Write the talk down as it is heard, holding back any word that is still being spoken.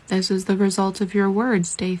This is the result of your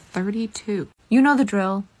words, day 32. You know the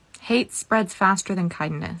drill. Hate spreads faster than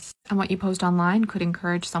kindness, and what you post online could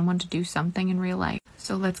encourage someone to do something in real life.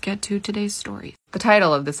 So let's get to today's story. The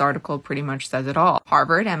title of this article pretty much says it all.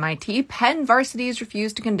 Harvard, MIT, Penn varsities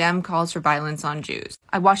refuse to condemn calls for violence on Jews.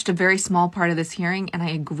 I watched a very small part of this hearing, and I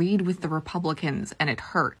agreed with the Republicans, and it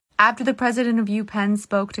hurt. After the president of UPenn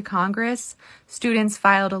spoke to Congress, students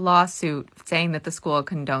filed a lawsuit saying that the school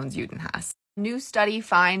condones Judenhass. A new study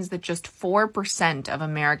finds that just 4% of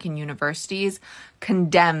American universities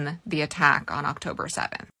condemn the attack on October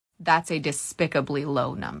 7th. That's a despicably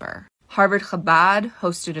low number. Harvard Chabad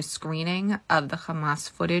hosted a screening of the Hamas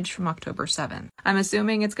footage from October 7th. I'm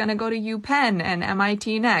assuming it's going to go to UPenn and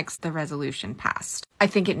MIT next. The resolution passed. I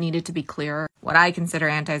think it needed to be clearer. What I consider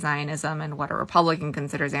anti-Zionism and what a Republican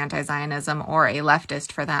considers anti-Zionism, or a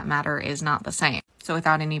leftist for that matter, is not the same. So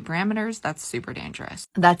without any parameters, that's super dangerous.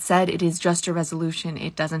 That said, it is just a resolution.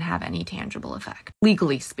 It doesn't have any tangible effect,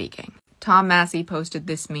 legally speaking. Tom Massey posted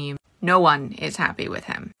this meme. No one is happy with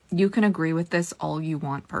him. You can agree with this all you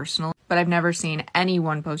want personally, but I've never seen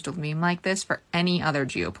anyone post a meme like this for any other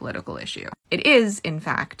geopolitical issue. It is, in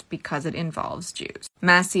fact, because it involves Jews.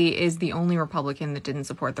 Massey is the only Republican that didn't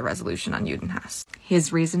support the resolution on Judenhass.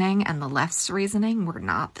 His reasoning and the left's reasoning were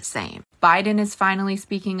not the same. Biden is finally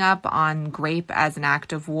speaking up on grape as an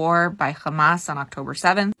act of war by Hamas on October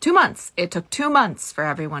 7th. 2 months. It took 2 months for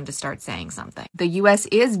everyone to start saying something. The U.S.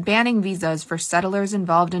 is banning visas for settlers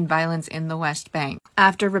involved in violence in the West Bank,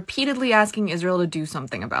 after repeatedly asking Israel to do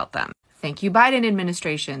something about them. Thank you, Biden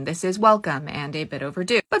administration. This is welcome and a bit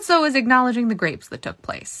overdue. But so is acknowledging the grapes that took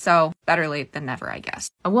place. So better late than never, I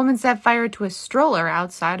guess. A woman set fire to a stroller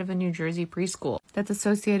outside of a New Jersey preschool that's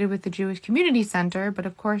associated with the Jewish Community Center, but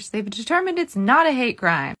of course they've determined it's not a hate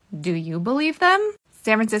crime. Do you believe them?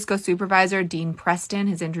 San Francisco Supervisor Dean Preston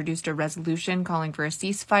has introduced a resolution calling for a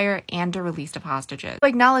ceasefire and a release of hostages. He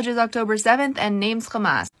acknowledges October 7th and names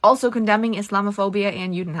Hamas, also condemning Islamophobia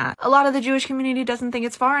and Judenhass. A lot of the Jewish community doesn't think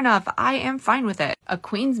it's far enough. I am fine with it. A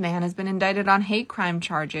Queens man has been indicted on hate crime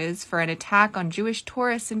charges for an attack on Jewish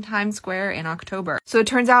tourists in Times Square in October. So it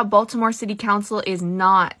turns out Baltimore City Council is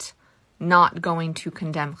not going to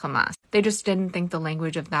condemn Hamas. They just didn't think the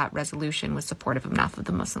language of that resolution was supportive enough of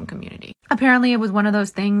the Muslim community. Apparently, it was one of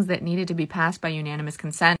those things that needed to be passed by unanimous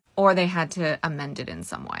consent, or they had to amend it in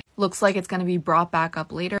some way. Looks like it's going to be brought back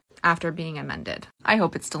up later after being amended. I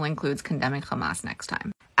hope it still includes condemning Hamas next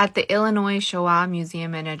time. At the Illinois Shoah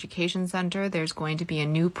Museum and Education Center, there's going to be a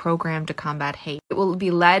new program to combat hate. It will be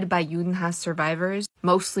led by Judenhass survivors,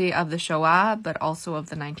 mostly of the Shoah, but also of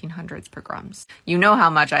the 1900s pogroms. You know how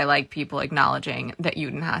much I like people acknowledging that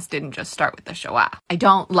Judenhass didn't just start with the Shoah. I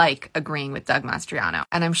don't like agreeing with Doug Mastriano,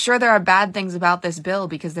 and I'm sure there are bad things about this bill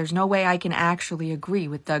because there's no way I can actually agree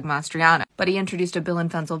with Doug Mastriano. But he introduced a bill in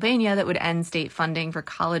Pennsylvania that would end state funding for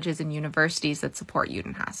colleges and universities that support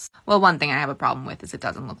Judenhass. Well, one thing I have a problem with is it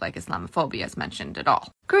doesn't look like Islamophobia is mentioned at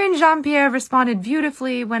all. Karine Jean-Pierre responded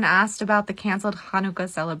beautifully when asked about the canceled Hanukkah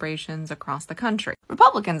celebrations across the country.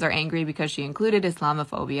 Republicans are angry because she included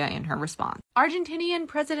Islamophobia in her response. Argentinian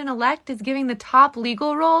president-elect is giving the top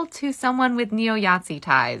legal role to someone with neo-Nazi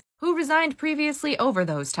ties, who resigned previously over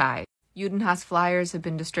those ties. Judenhass flyers have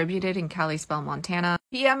been distributed in Kalispell, Montana.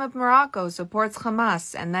 PM of Morocco supports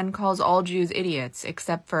Hamas and then calls all Jews idiots,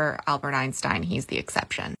 except for Albert Einstein. He's the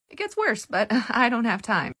exception. It gets worse, but I don't have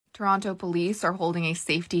time. Toronto police are holding a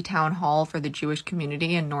safety town hall for the Jewish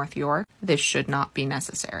community in North York. This should not be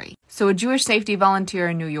necessary. So a Jewish safety volunteer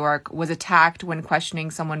in New York was attacked when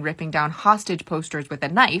questioning someone ripping down hostage posters with a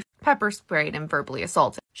knife, pepper sprayed, and verbally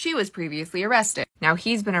assaulted. She was previously arrested. Now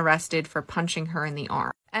he's been arrested for punching her in the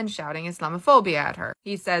arm and shouting Islamophobia at her.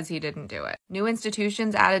 He says he didn't do it. New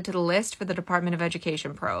institutions added to the list for the Department of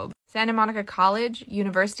Education probe. Santa Monica College,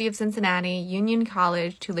 University of Cincinnati, Union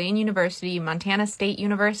College, Tulane University, Montana State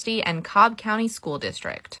University, and Cobb County School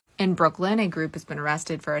District. In Brooklyn, a group has been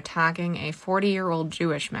arrested for attacking a 40-year-old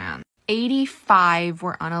Jewish man. 85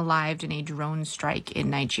 were unalived in a drone strike in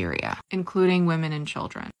Nigeria, including women and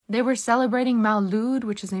children. They were celebrating Maulud,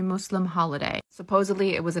 which is a Muslim holiday.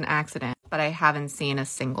 Supposedly, it was an accident, but I haven't seen a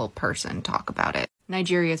single person talk about it.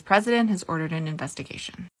 Nigeria's president has ordered an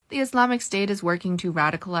investigation. The Islamic State is working to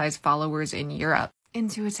radicalize followers in Europe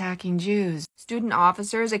into attacking Jews. Student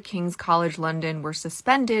officers at King's College London were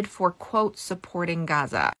suspended for, quote, supporting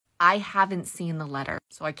Gaza. I haven't seen the letter,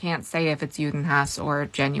 so I can't say if it's Judenhass or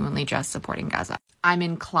genuinely just supporting Gaza. I'm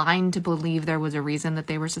inclined to believe there was a reason that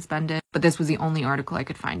they were suspended, but this was the only article I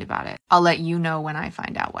could find about it. I'll let you know when I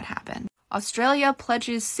find out what happened. Australia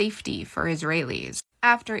pledges safety for Israelis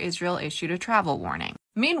after Israel issued a travel warning.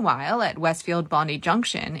 Meanwhile, at Westfield Bondi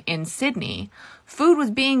Junction in Sydney, food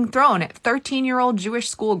was being thrown at 13-year-old Jewish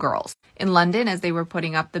schoolgirls. In London, as they were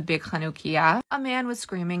putting up the big Chanukiah, a man was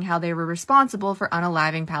screaming how they were responsible for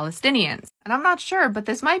unaliving Palestinians. And I'm not sure, but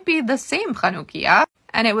this might be the same Chanukiah,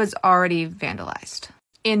 and it was already vandalized.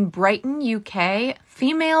 In Brighton, UK,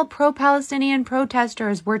 female pro-Palestinian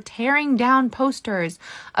protesters were tearing down posters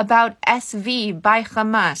about SV by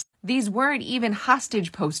Hamas. These weren't even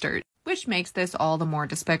hostage posters, which makes this all the more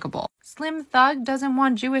despicable. Slim Thug doesn't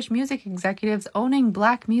want Jewish music executives owning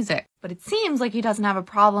black music, but it seems like he doesn't have a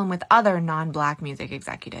problem with other non-black music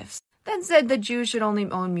executives. Then said that Jews should only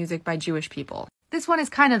own music by Jewish people. This one is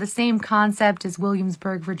kind of the same concept as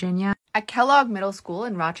Williamsburg, Virginia. At Kellogg Middle School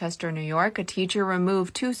in Rochester, New York, a teacher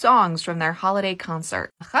removed 2 songs from their holiday concert,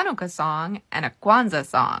 a Hanukkah song and a Kwanzaa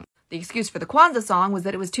song. The excuse for the Kwanzaa song was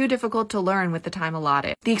that it was too difficult to learn with the time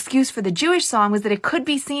allotted. The excuse for the Jewish song was that it could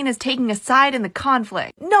be seen as taking a side in the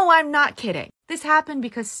conflict. No, I'm not kidding. This happened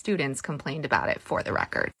because students complained about it, for the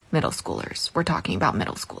record. Middle schoolers. We're talking about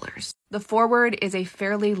middle schoolers. The Forward is a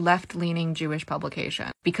fairly left-leaning Jewish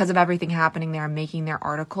publication. Because of everything happening, they are making their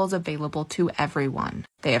articles available to everyone.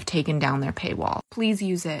 They have taken down their paywall. Please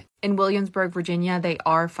use it. In Williamsburg, Virginia, they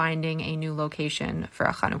are finding a new location for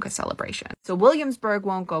a Hanukkah celebration. So Williamsburg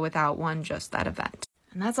won't go without one, just that event.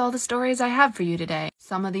 And that's all the stories I have for you today.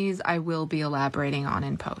 Some of these I will be elaborating on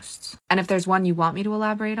in posts. And if there's one you want me to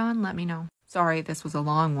elaborate on, let me know. Sorry, this was a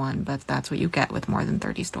long one, but that's what you get with more than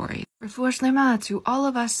 30 stories. Refuah shlema to all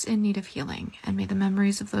of us in need of healing, and may the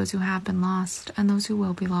memories of those who have been lost and those who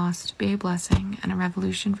will be lost be a blessing and a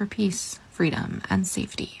revolution for peace, freedom, and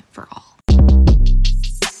safety for all.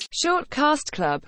 Shortcast Club